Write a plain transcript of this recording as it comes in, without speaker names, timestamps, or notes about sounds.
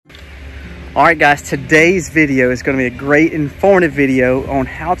All right, guys, today's video is going to be a great informative video on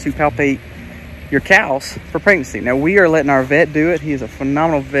how to palpate your cows for pregnancy. Now, we are letting our vet do it. He is a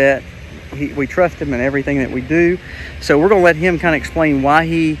phenomenal vet. We trust him in everything that we do. So we're going to let him kind of explain why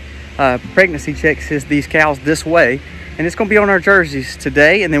he pregnancy checks these cows this way. And it's going to be on our jerseys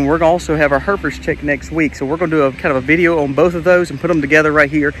today. And then we're going to also have our heifers checked next week. So we're going to do a kind of a video on both of those and put them together right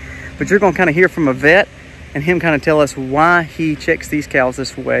here. But you're going to kind of hear from a vet and him kind of tell us why he checks these cows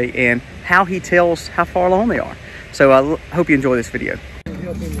this way and how he tells how far along they are. So I hope you enjoy this video.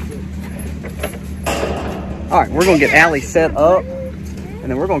 All right, we're going to get Allie set up, and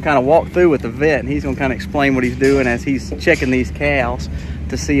then we're going to kind of walk through with the vet, and he's going to kind of explain what he's doing as he's checking these cows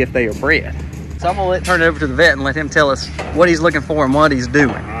to see if they are bred. So I'm going to turn it over to the vet and let him tell us what he's looking for and what he's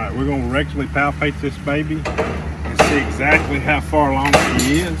doing. All right, we're going to rectally palpate this baby and see exactly how far along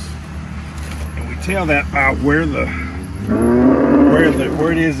she is. Tell that by where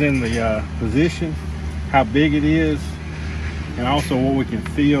it is in the position, how big it is, and also what we can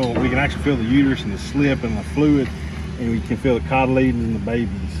feel. We can actually feel the uterus and the slip and the fluid, and we can feel the cotyledons and the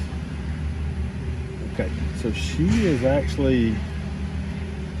babies. Okay, so she is actually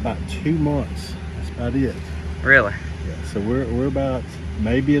about 2 months. That's about it. Really? Yeah. So we're about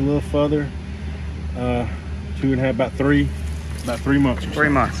maybe a little further. 2.5, about 3 months. 3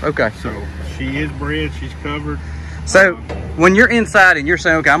 months. Okay. So she is bred, she's covered. So when you're inside and you're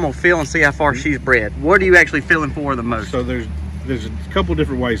saying, okay, I'm gonna feel and see how far she's bred, what are you actually feeling for the most? So there's a couple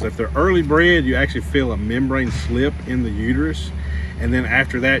different ways. If they're early bred, you actually feel a membrane slip in the uterus, and then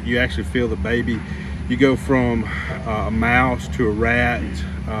after that you actually feel the baby. You go from a mouse to a rat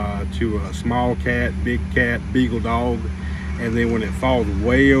to a small cat, big cat, beagle dog, and then when it falls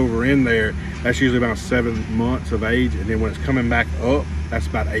way over in there, that's usually about 7 months of age, and then when it's coming back up, that's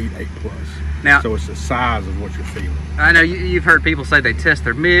about 8 plus. Now, so it's the size of what you're feeling. I know you've heard people say they test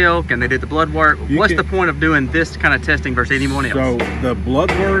their milk and they do the blood work. What's the point of doing this kind of testing versus anyone else? So the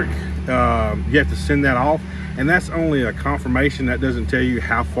blood work, you have to send that off, and that's only a confirmation. That doesn't tell you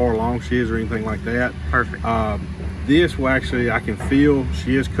how far along she is or anything like that. Perfect. This will actually, I can feel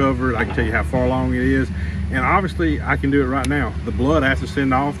she is covered. I can tell you how far along it is. And obviously I can do it right now. The blood I have to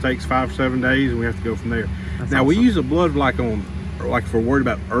send off takes 5 or 7 days, and we have to go from there. That's now awesome. We use the blood like if we're worried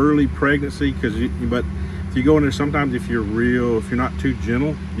about early pregnancy, but if you go in there, sometimes if you're not too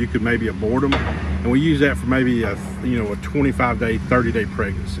gentle, you could maybe abort them. And we use that for maybe a 25-day, 30-day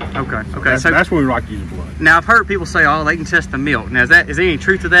pregnancy. Okay. So that's when we like to use blood. Now I've heard people say, oh, they can test the milk. Now is there any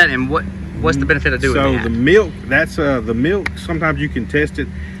truth to that? And what's the benefit of doing that? So the milk, the milk, sometimes you can test it.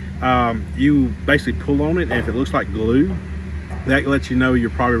 You basically pull on it, and if it looks like glue, that lets you know you're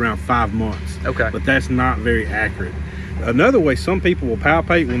probably around 5 months. Okay. But that's not very accurate. Another way some people will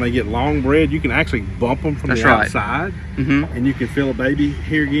palpate when they get long bred, you can actually bump them from the outside, and you can feel a baby.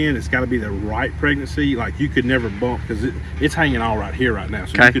 Here again, it's got to be the right pregnancy. Like you could never bump, because it's hanging all right here right now,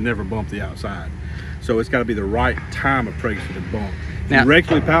 so you could never bump the outside. So it's got to be the right time of pregnancy to bump. Now, you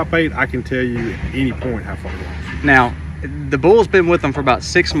regularly palpate, I can tell you at any point how far along. Now, the bull's been with them for about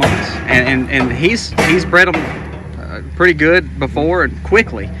 6 months, and he's bred them pretty good before and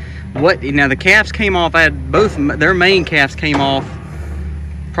quickly. Now the calves came off. I had both their main calves came off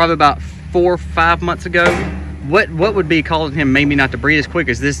probably about 4 or 5 months ago. What would be causing him maybe not to breed as quick?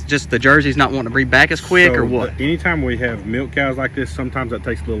 Is this just the Jersey's not wanting to breed back as quick, or what? Anytime we have milk cows like this, sometimes that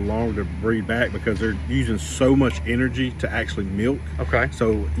takes a little longer to breed back because they're using so much energy to actually milk. Okay.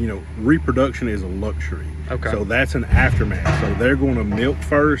 So, reproduction is a luxury. Okay. So that's an aftermath. So they're going to milk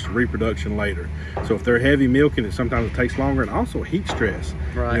first, reproduction later. So if they're heavy milking, sometimes it takes longer, and also heat stress.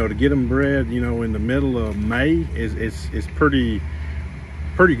 Right. To get them bred, in the middle of May is pretty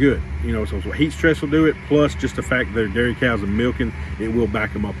good. So heat stress will do it, plus just the fact that they're dairy cows and milking, it will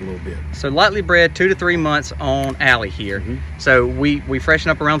back them up a little bit. So lightly bred, 2 to 3 months on Allie here. So we freshen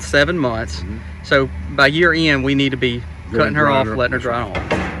up around 7 months. So by year end, we need to be cutting her off, letting her dry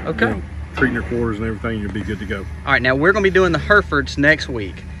off. Okay. Treating her quarters and everything, you'll be good to go. All right, now we're going to be doing the Herefords next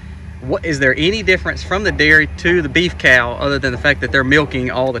week. Is there any difference from the dairy to the beef cow other than the fact that they're milking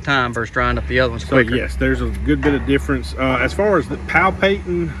all the time versus drying up the other ones quicker? So yes, there's a good bit of difference. As far as the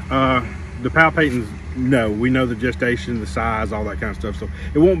palpating, no, we know the gestation, the size, all that kind of stuff. So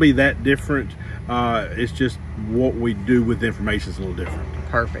it won't be that different. It's just what we do with the information is a little different.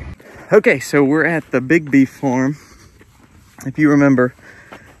 Perfect. Okay, so we're at the big beef farm. If you remember,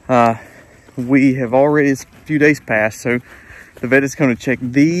 we have already, it's a few days past, so the vet is going to check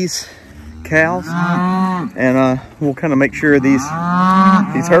these cows, and we'll kind of make sure these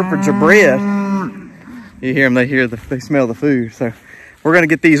Herefords are bred. You hear them, they smell the food. So we're going to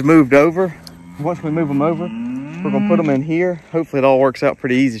get these moved over. Once we move them over, We're gonna put them in here. Hopefully it all works out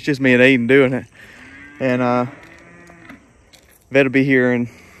pretty easy. It's just me and Aiden doing it. And vet will be here in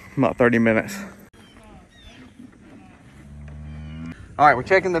about 30 minutes. All right, we're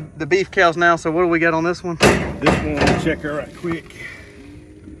checking the beef cows now. So what do we got on this one? This one, we'll check her right quick.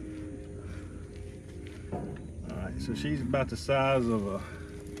 All right, so she's about the size of a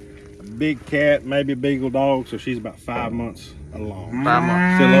big cat, maybe a beagle dog. So she's about 5 months along. 5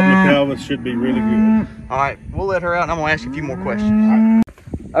 months. Still up in the pelvis, should be really good. All right, we'll let her out and I'm gonna ask you a few more questions.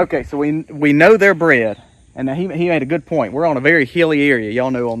 Okay, so we know they're bred. And now he made a good point. We're on a very hilly area, y'all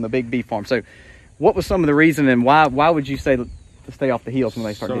know, on the big beef farm. So what was some of the reason and why would you say to stay off the hills when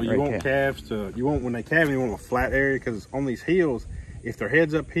they start getting ready to calve? So you want calves when they calve, you want a flat area, because on these hills, if their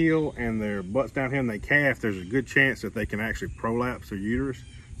head's uphill and their butt's down here and they calf, there's a good chance that they can actually prolapse their uterus.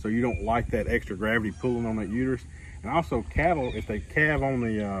 So you don't like that extra gravity pulling on that uterus. And also cattle, if they calve on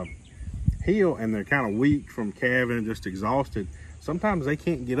the hill and they're kind of weak from calving and just exhausted, sometimes they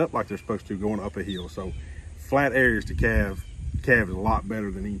can't get up like they're supposed to going up a hill. So flat areas to calve is a lot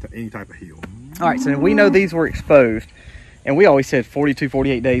better than any type of hill. All right, so we know these were exposed, and we always said 42,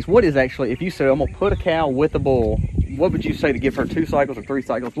 48 days. What is actually, if you said I'm gonna put a cow with a bull, what would you say to give her 2 cycles or 3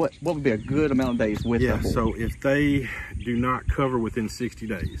 cycles? What would be a good amount of days with the bull? So if they do not cover within 60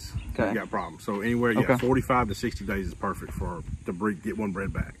 days, you got problems. So anywhere, 45 to 60 days is perfect to get one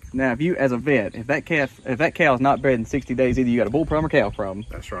bred back. Now, if you, as a vet, if that cow is not bred in 60 days, either you got a bull problem or cow problem.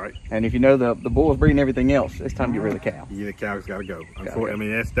 That's right. And if you know the bull is breeding everything else, it's time to get rid of the cow. Yeah, the cow's got to go. I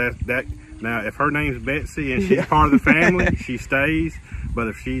mean, that. Now, if her name's Betsy and she's part of the family, she stays. But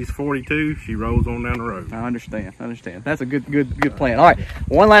if she's 42, she rolls on down the road. I understand. That's a good plan. All right,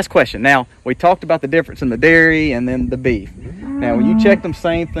 one last question. Now, we talked about the difference in the dairy and then the beef. Now, when you check them,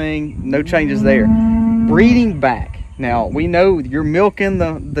 same thing, no changes there. Breeding back. Now, we know you're milking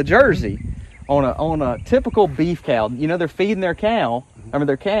the Jersey on a typical beef cow. You know, they're feeding their calf.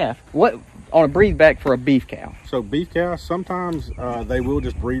 What on a breed back for a beef cow? So beef cows, sometimes they will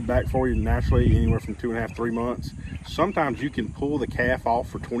just breed back for you naturally, anywhere from 2.5 to 3 months. Sometimes you can pull the calf off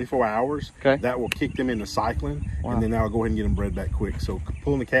for 24 hours. Okay. That will kick them into cycling, and then that'll go ahead and get them bred back quick. So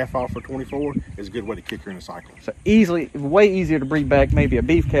pulling the calf off for 24 is a good way to kick her into cycling. So way easier to breed back maybe a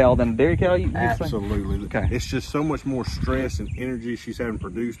beef cow than a dairy cow, you Absolutely. Okay. It's just so much more stress and energy she's having to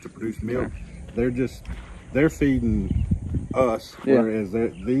produce milk. Yeah. They're feeding us, whereas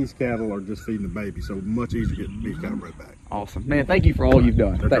these cattle are just feeding the baby, so much easier to get beef cattle bred back. Awesome, man. Thank you for all you've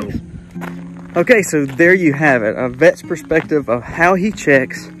done. Thanks. Okay, so there you have it, a vet's perspective of how he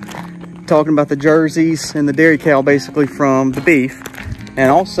checks, talking about the Jerseys and the dairy cow basically from the beef,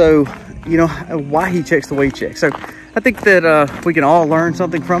 and also, you know, why he checks the way he checks. So I think that we can all learn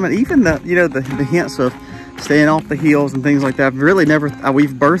something from it, even the hints of staying off the hills and things like that. I've really never,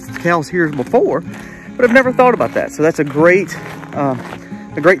 we've birthed cows here before, but I've never thought about that. So that's a great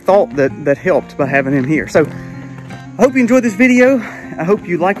thought that helped by having him here. So I hope you enjoyed this video. I hope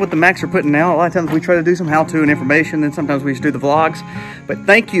you like what the Macs are putting out. A lot of times we try to do some how-to and information, and sometimes we just do the vlogs. But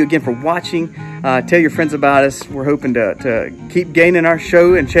thank you again for watching. Tell your friends about us. We're hoping to keep gaining our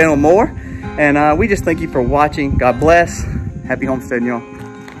show and channel more. And we just thank you for watching. God bless. Happy homesteading, y'all.